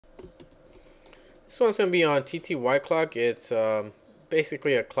This one's going to be on tty-clock. It's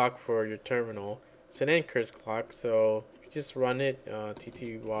basically a clock for your terminal. It's an ncurses clock, so you just run it,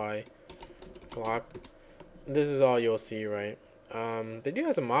 tty-clock. This is all you'll see, right? They do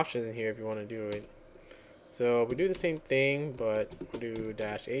have some options in here if you want to do it. So we do the same thing, but we do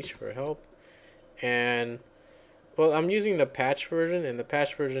 -H for help. And well, I'm using the patch version, and the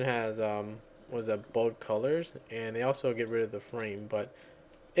patch version has bold colors, and they also get rid of the frame, but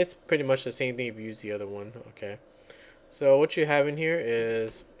it's pretty much the same thing if you use the other one. Okay, so what you have in here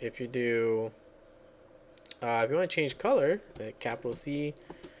is if you do if you want to change color, the capital C,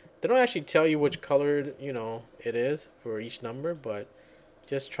 they don't actually tell you which color it is for each number, but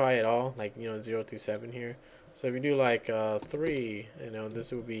just try it all, like 0 through 7 here. So if you do like 3,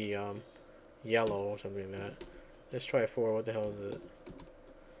 this would be yellow or something like that. Let's try 4. What the hell is it?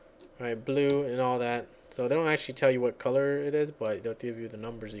 Alright, blue and all that. So they don't actually tell you what color it is, but they'll give you the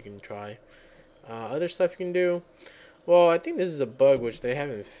numbers you can try. Other stuff you can do. Well, I think this is a bug which they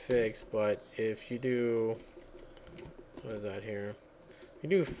haven't fixed, but if you do, what is that here? You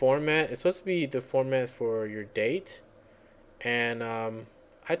do format. It's supposed to be the format for your date, and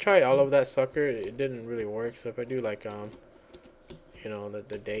I tried all of that sucker. It didn't really work. So if I do like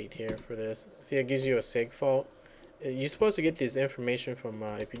the date here for this, see, it gives you a sig fault. You're supposed to get this information from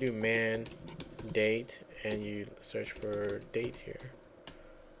if you do man date and you search for date here.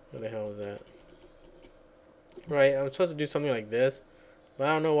 What the hell is that? Right, I'm supposed to do something like this, but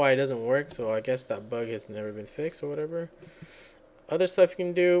I don't know why it doesn't work, so I guess that bug has never been fixed or whatever. Other stuff you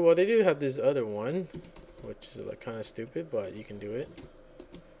can do, well, they do have this other one, which is like kind of stupid, but you can do it.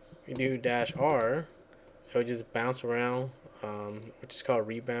 You do -R, it'll just bounce around, which is called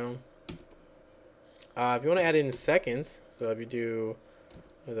rebound. If you want to add it in seconds, so if you do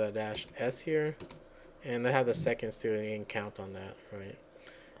the -S here, and they have the seconds too, and you can count on that, right?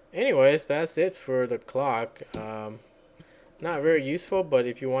 Anyways, that's it for the clock. Not very useful, but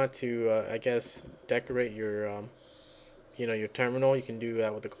if you want to, I guess, decorate your, your terminal, you can do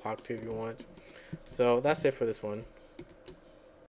that with the clock too if you want. So that's it for this one.